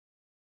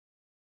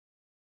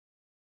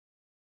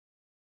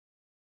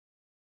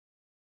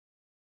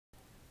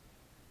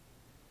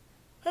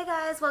Hey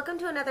guys, welcome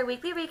to another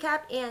weekly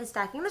recap and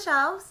stacking the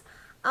shelves.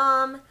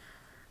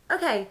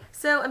 Okay,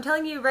 so I'm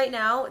telling you right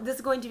now, this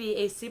is going to be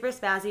a super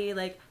spazzy,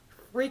 like,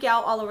 freak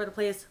out all over the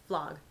place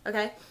vlog,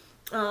 okay?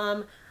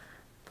 And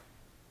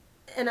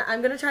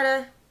I'm gonna try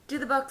to do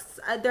the books,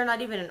 they're not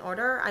even in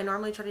order. I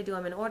normally try to do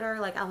them in order,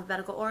 like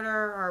alphabetical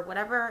order or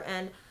whatever,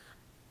 and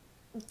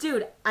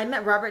dude, I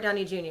met Robert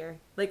Downey Jr.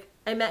 Like,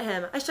 I met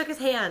him, I shook his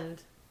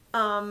hand,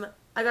 I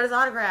got his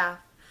autograph,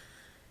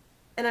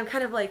 and I'm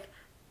kind of like,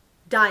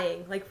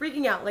 dying, like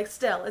freaking out, like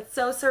still. It's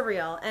so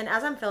surreal. And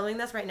as I'm filming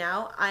this right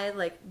now, I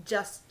like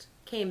just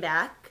came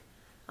back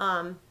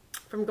from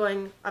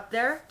going up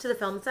there to the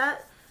film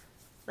set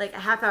like a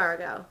half hour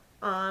ago.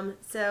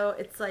 So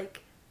it's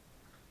like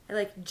I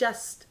like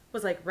just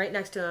was like right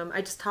next to him.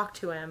 I just talked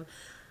to him.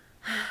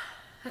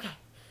 Okay,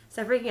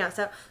 so I'm freaking out.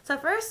 So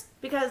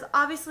first, because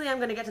obviously I'm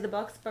gonna get to the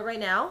books, but right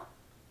now,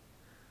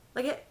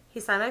 look at, he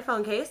signed my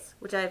phone case,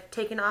 which I've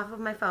taken off of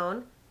my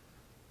phone,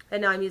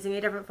 and now I'm using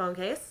a different phone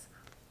case.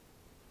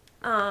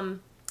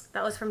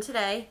 That was from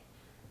today.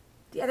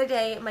 The other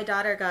day, my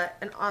daughter got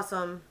an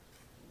awesome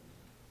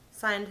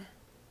signed,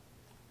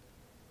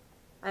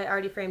 I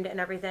already framed it and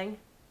everything.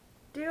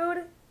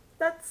 Dude,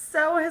 that's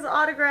so his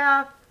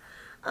autograph.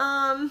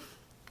 And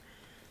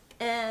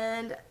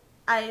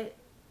I've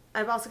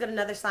also got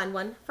another signed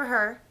one for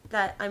her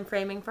that I'm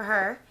framing for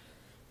her.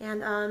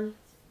 And,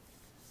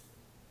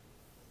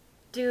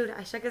 dude,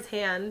 I shook his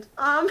hand.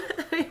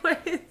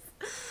 Anyways,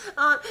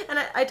 and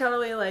I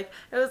totally like,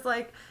 it was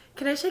like,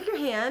 can I shake your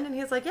hand? And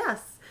he's like,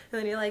 yes. And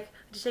then he like,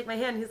 to shake my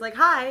hand, he's like,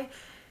 hi.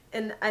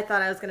 And I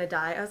thought I was gonna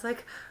die. I was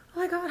like, oh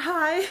my god,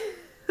 hi.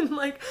 And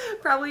like,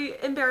 probably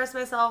embarrassed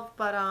myself,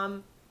 but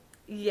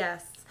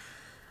yes.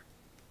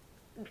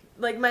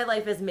 Like, my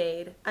life is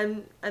made.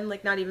 I'm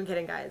like not even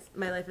kidding, guys.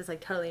 My life is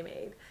like totally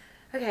made.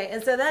 Okay,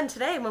 and so then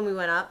today when we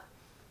went up,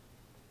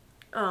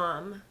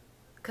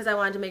 because I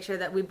wanted to make sure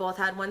that we both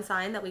had one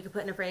sign that we could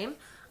put in a frame,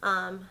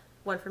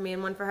 one for me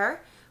and one for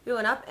her. We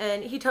went up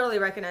and he totally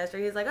recognized her.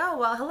 He's like, oh,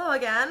 well, hello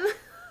again.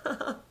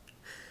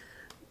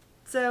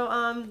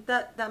 So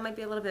that might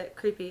be a little bit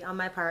creepy on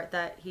my part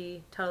that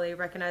he totally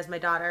recognized my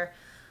daughter.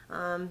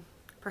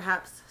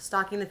 Perhaps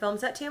stalking the film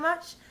set too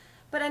much.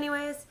 But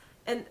anyways,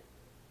 and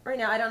right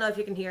now I don't know if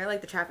you can hear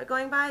like the traffic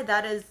going by.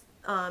 That is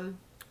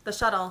the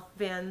shuttle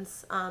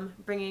vans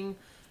bringing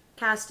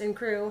cast and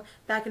crew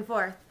back and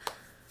forth.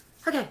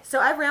 Okay,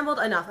 so I've rambled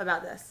enough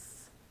about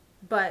this,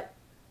 but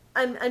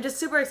I'm just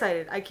super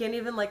excited. I can't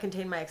even like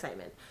contain my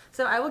excitement.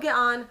 So I will get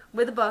on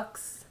with the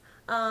books.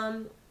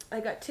 I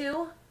got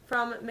two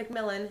from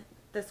Macmillan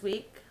this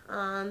week.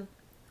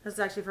 This is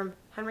actually from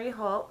Henry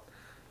Holt,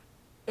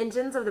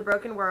 Engines of the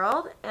Broken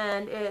World,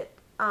 and it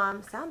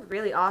sounds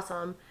really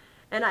awesome.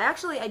 And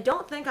I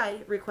don't think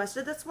I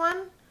requested this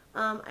one.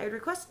 I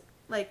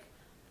like,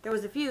 there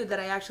was a few that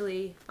I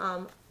actually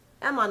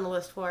am on the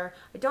list for.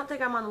 I don't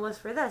think I'm on the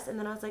list for this, and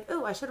then I was like,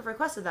 ooh, I should have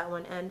requested that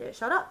one, and it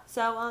showed up.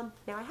 So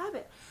now I have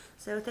it.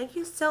 So thank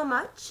you so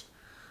much.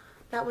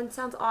 That one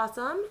sounds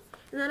awesome.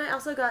 And then I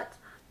also got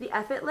the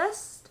F It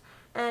list,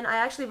 and I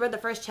actually read the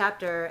first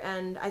chapter,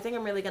 and I think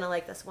I'm really gonna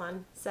like this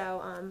one.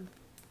 So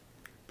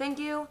thank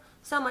you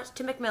so much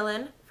to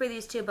Macmillan for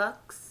these two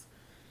books.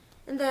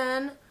 And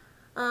then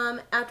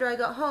after I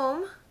got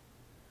home,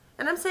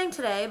 and I'm saying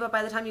today, but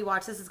by the time you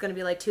watch this, it's gonna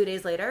be like 2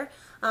 days later.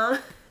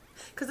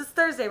 Because it's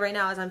Thursday right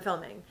now as I'm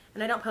filming,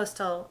 and I don't post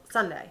till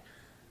Sunday.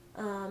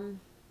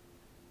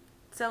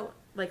 So,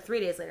 like 3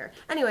 days later.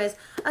 Anyways,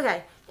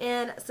 okay,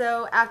 and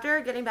so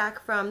after getting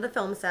back from the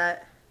film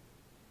set,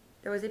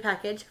 there was a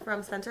package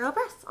from Spencer Hill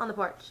Press on the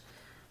porch.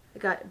 I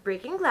got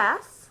Breaking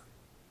Glass.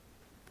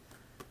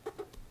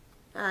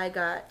 I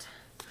got,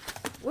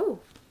 woo,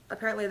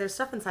 apparently there's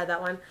stuff inside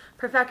that one,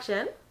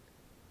 Perfection.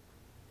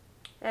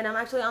 And I'm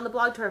actually on the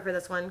blog tour for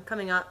this one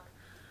coming up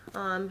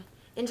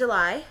in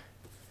July.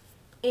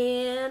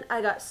 And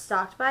I got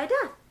Stalked by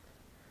Death.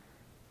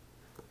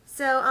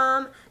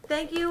 So,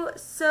 thank you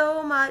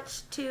so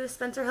much to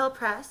Spencer Hill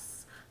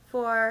Press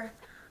for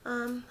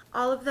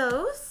all of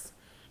those.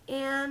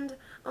 And,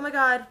 oh my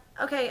god,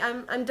 okay,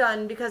 I'm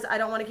done because I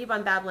don't want to keep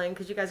on babbling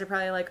because you guys are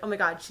probably like, oh my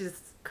god,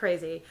 she's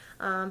crazy.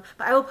 But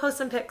I will post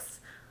some pics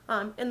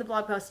in the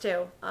blog post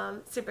too.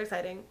 Super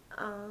exciting.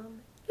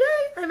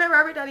 Yay, I met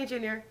Robert Downey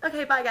Jr.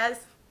 Okay, bye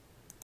guys.